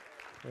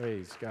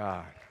 Praise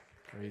God.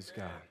 Praise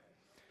God.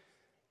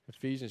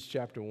 Ephesians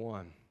chapter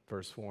 1,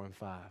 verse 4 and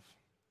 5. It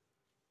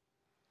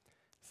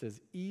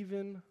says,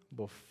 even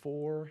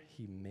before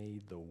he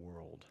made the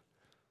world.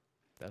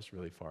 That's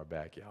really far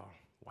back, y'all.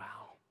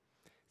 Wow.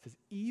 It says,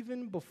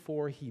 even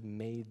before he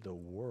made the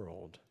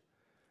world,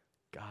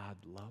 God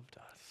loved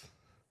us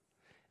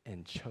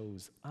and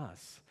chose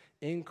us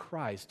in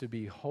Christ to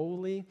be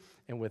holy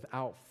and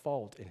without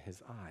fault in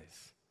his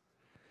eyes.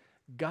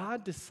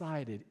 God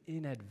decided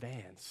in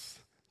advance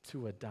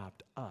to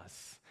adopt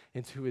us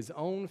into his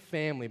own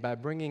family by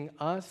bringing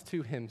us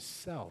to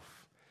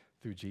himself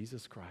through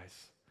Jesus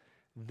Christ.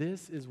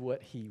 This is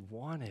what he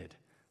wanted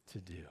to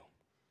do,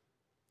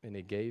 and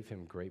it gave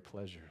him great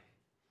pleasure.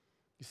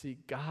 You see,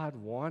 God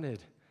wanted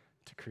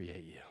to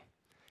create you.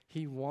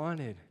 He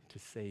wanted to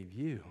save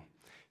you.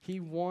 He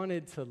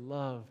wanted to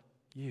love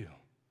you.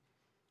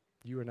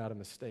 You are not a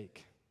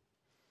mistake.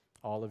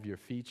 All of your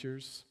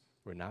features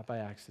were not by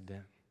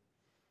accident.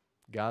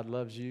 God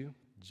loves you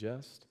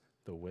just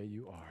the way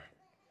you are.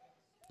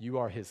 You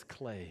are his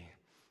clay,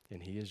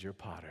 and he is your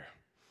potter.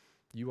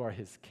 You are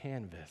his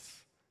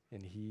canvas,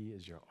 and he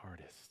is your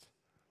artist.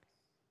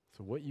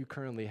 So what you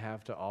currently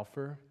have to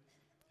offer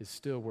is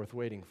still worth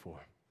waiting for.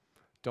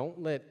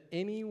 Don't let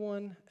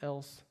anyone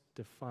else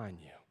define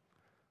you.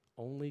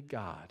 Only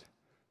God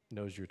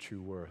knows your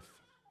true worth.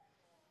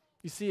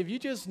 You see, if you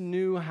just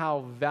knew how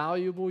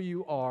valuable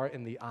you are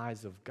in the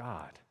eyes of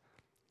God,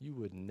 you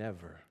would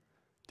never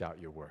doubt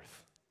your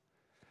worth.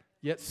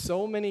 Yet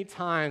so many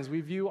times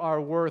we view our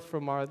worth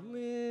from our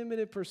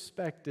limited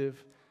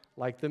perspective,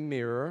 like the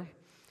mirror,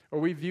 or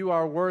we view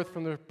our worth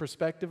from the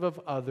perspective of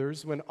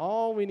others, when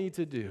all we need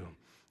to do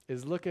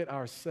is look at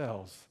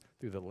ourselves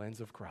through the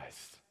lens of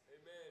Christ.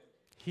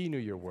 He knew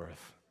your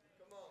worth.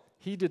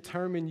 He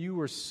determined you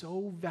were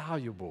so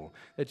valuable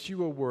that you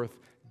were worth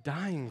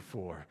dying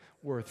for,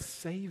 worth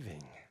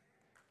saving.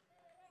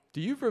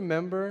 Do you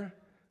remember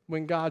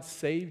when God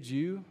saved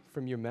you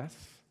from your mess?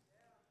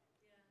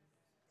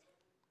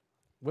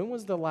 When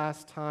was the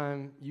last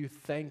time you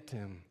thanked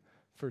Him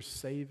for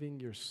saving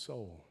your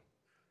soul?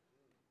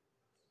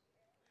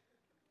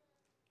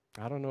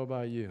 I don't know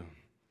about you,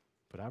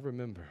 but I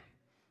remember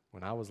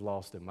when I was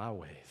lost in my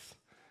ways,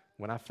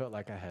 when I felt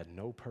like I had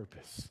no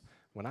purpose,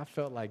 when I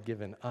felt like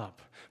giving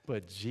up,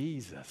 but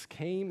Jesus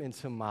came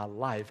into my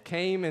life,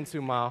 came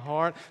into my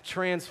heart,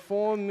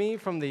 transformed me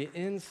from the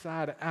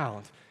inside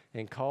out,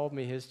 and called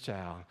me His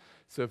child.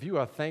 So if you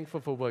are thankful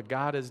for what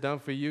God has done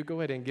for you, go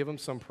ahead and give Him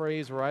some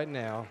praise right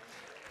now.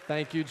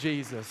 Thank you,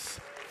 Jesus,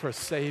 for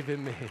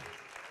saving me.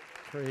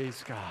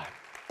 Praise God.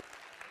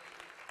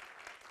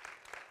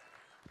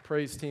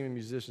 Praise team and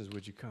musicians,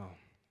 would you come?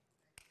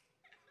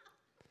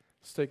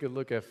 Let's take a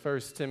look at 1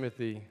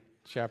 Timothy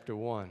chapter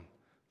 1,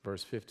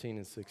 verse 15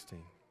 and 16.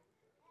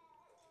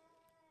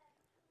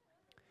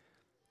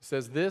 It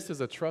says, "This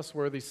is a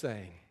trustworthy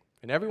saying,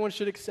 and everyone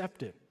should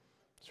accept it."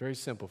 It's very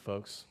simple,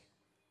 folks.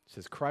 It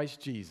says,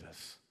 Christ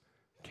Jesus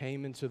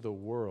came into the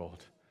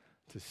world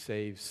to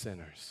save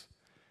sinners.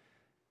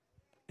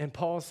 And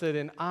Paul said,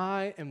 "And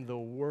I am the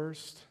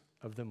worst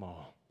of them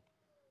all.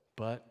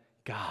 But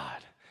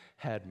God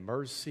had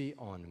mercy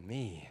on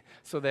me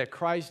so that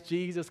Christ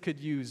Jesus could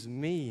use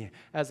me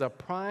as a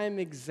prime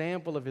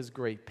example of His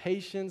great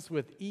patience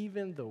with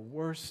even the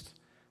worst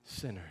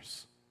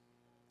sinners.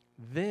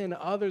 Then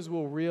others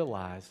will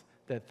realize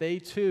that they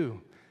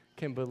too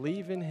can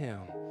believe in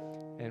Him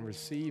and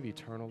receive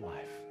eternal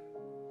life."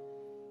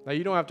 Now,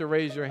 you don't have to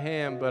raise your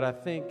hand, but I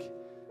think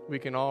we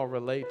can all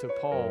relate to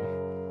Paul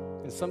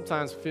and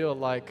sometimes feel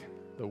like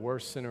the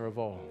worst sinner of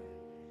all.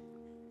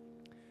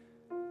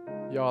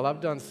 Y'all, I've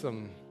done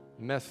some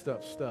messed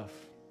up stuff.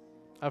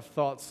 I've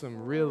thought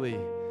some really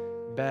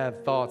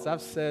bad thoughts.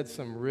 I've said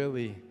some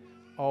really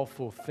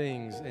awful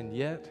things, and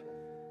yet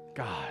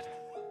God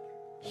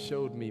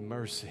showed me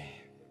mercy.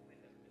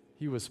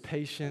 He was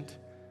patient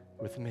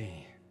with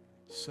me,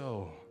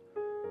 so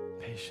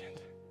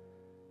patient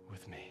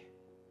with me.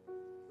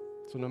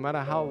 So no matter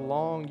how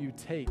long you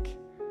take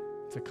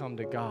to come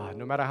to God,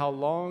 no matter how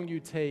long you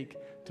take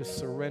to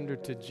surrender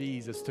to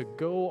Jesus, to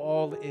go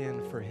all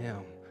in for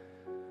Him,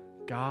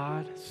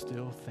 God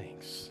still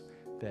thinks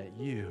that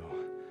you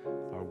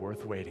are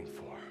worth waiting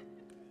for.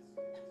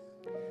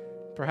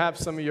 Perhaps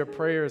some of your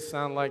prayers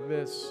sound like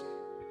this.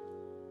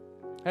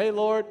 "Hey,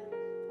 Lord,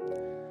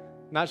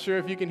 not sure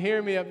if you can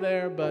hear me up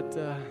there, but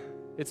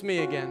it's me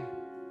again.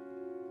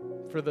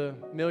 For the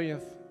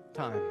millionth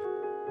time,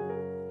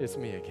 it's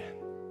me again."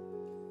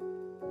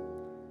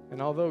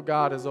 And although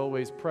God is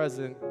always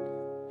present,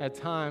 at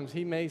times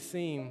He may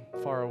seem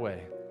far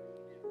away.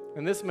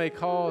 And this may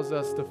cause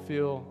us to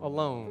feel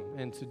alone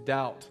and to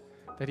doubt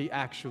that He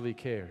actually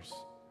cares.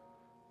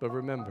 But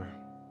remember,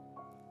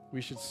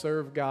 we should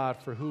serve God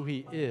for who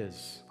He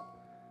is,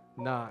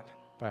 not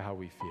by how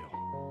we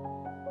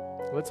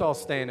feel. Let's all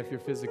stand if you're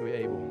physically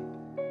able.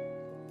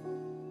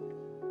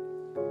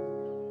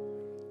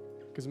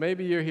 Because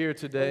maybe you're here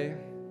today,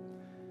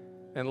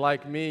 and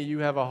like me, you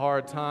have a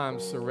hard time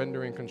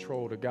surrendering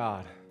control to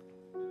God.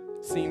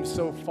 Seems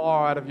so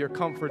far out of your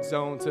comfort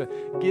zone to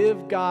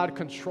give God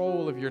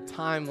control of your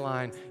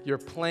timeline, your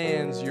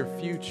plans, your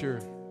future.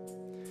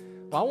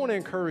 Well, I want to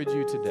encourage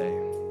you today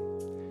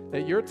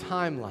that your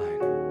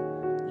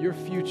timeline, your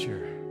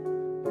future,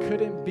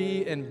 couldn't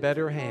be in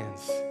better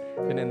hands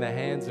than in the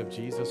hands of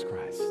Jesus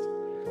Christ.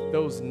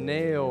 Those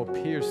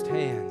nail-pierced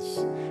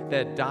hands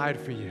that died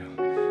for you,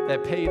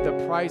 that paid the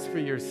price for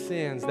your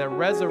sins, that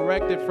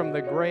resurrected from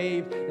the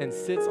grave and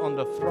sits on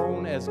the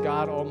throne as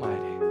God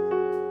Almighty.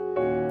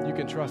 You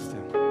can trust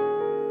Him.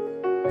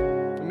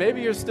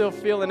 Maybe you're still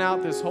feeling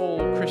out this whole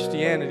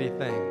Christianity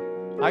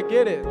thing. I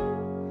get it.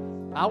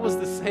 I was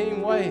the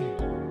same way.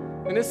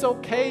 And it's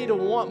okay to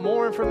want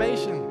more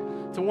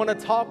information, to want to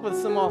talk with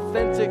some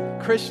authentic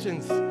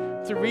Christians,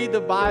 to read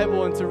the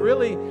Bible, and to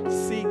really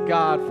seek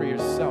God for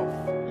yourself.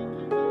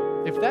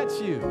 If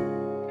that's you,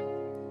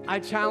 I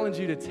challenge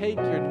you to take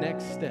your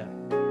next step,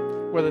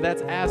 whether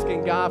that's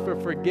asking God for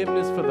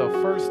forgiveness for the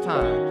first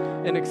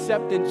time and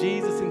accepting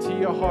Jesus into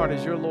your heart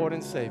as your Lord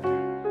and Savior,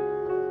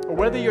 or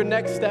whether your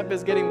next step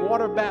is getting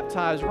water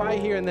baptized right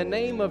here in the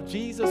name of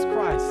Jesus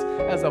Christ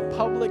as a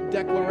public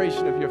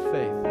declaration of your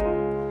faith,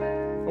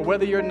 or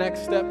whether your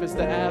next step is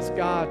to ask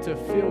God to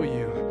fill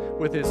you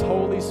with His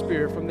Holy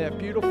Spirit from that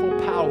beautiful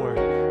power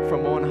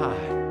from on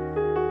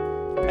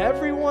high.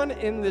 Everyone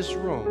in this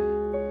room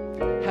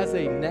has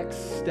a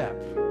next step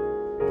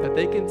that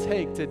they can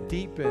take to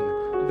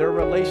deepen their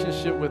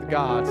relationship with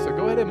God. So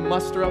go ahead and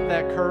muster up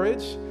that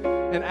courage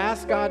and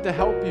ask God to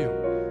help you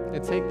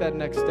and take that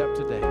next step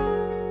today.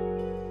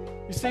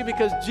 You see,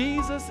 because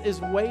Jesus is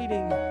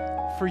waiting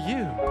for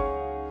you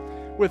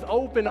with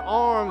open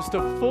arms to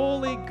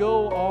fully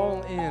go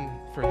all in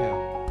for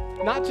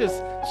Him. Not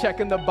just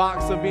checking the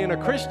box of being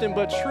a Christian,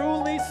 but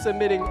truly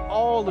submitting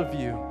all of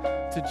you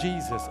to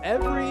Jesus.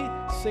 Every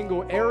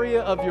single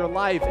area of your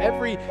life,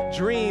 every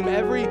dream,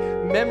 every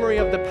memory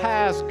of the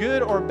past,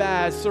 good or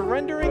bad,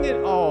 surrendering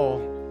it all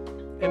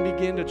and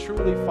begin to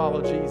truly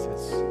follow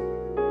Jesus.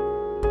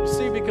 You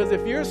see, because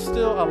if you're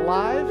still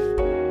alive,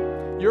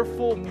 your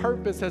full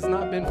purpose has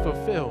not been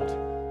fulfilled.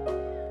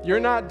 You're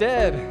not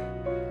dead,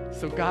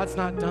 so God's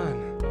not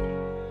done.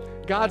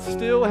 God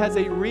still has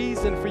a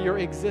reason for your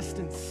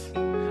existence,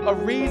 a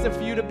reason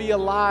for you to be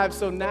alive.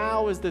 So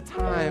now is the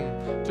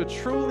time to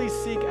truly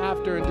seek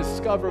after and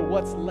discover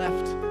what's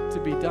left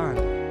to be done.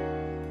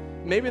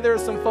 Maybe there are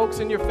some folks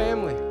in your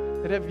family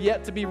that have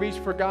yet to be reached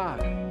for God.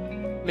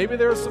 Maybe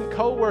there are some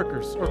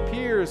coworkers or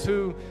peers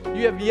who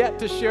you have yet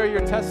to share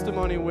your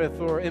testimony with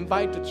or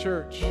invite to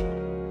church.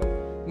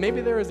 Maybe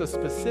there is a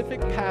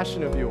specific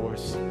passion of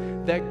yours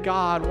that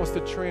God wants to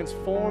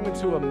transform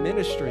into a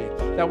ministry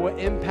that will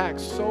impact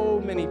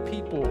so many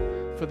people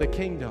for the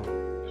kingdom.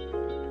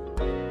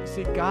 You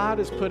see, God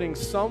is putting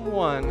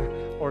someone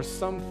or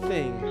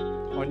something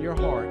on your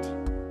heart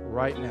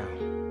right now.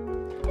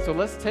 So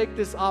let's take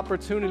this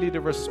opportunity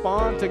to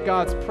respond to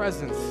God's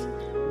presence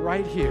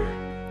right here,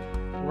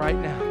 right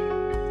now.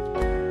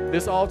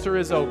 This altar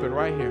is open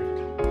right here.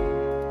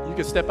 You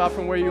can step out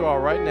from where you are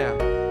right now.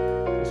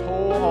 This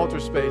whole altar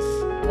space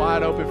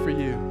wide open for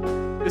you.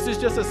 This is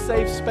just a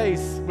safe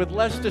space with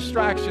less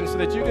distractions so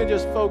that you can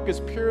just focus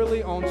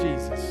purely on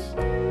Jesus.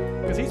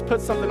 Because He's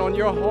put something on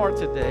your heart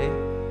today,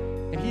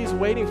 and He's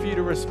waiting for you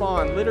to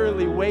respond,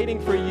 literally waiting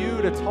for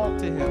you to talk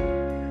to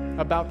Him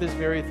about this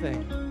very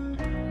thing.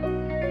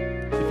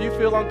 If you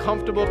feel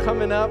uncomfortable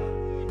coming up,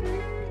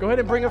 go ahead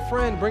and bring a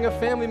friend, bring a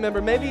family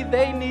member. Maybe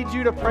they need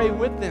you to pray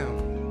with them.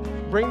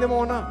 Bring them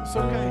on up. It's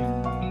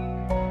okay.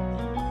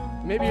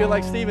 Maybe you're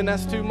like, Stephen,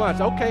 that's too much.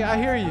 Okay, I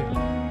hear you.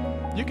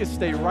 You can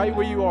stay right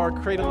where you are,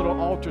 create a little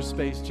altar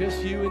space,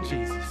 just you and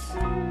Jesus.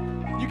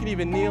 You can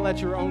even kneel at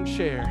your own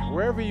chair,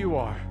 wherever you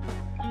are.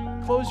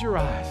 Close your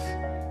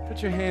eyes.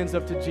 Put your hands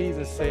up to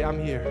Jesus. Say,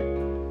 I'm here.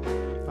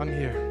 I'm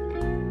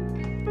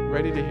here.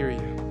 Ready to hear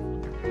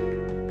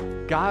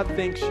you. God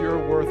thinks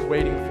you're worth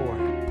waiting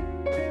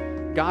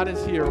for. God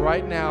is here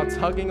right now,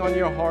 tugging on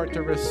your heart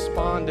to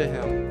respond to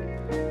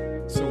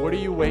Him. So what are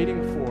you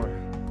waiting for?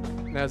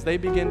 And as they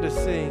begin to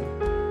sing,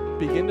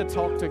 begin to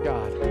talk to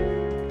God.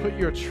 Put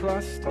your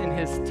trust in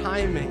His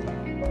timing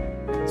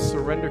and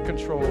surrender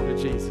control to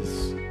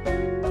Jesus.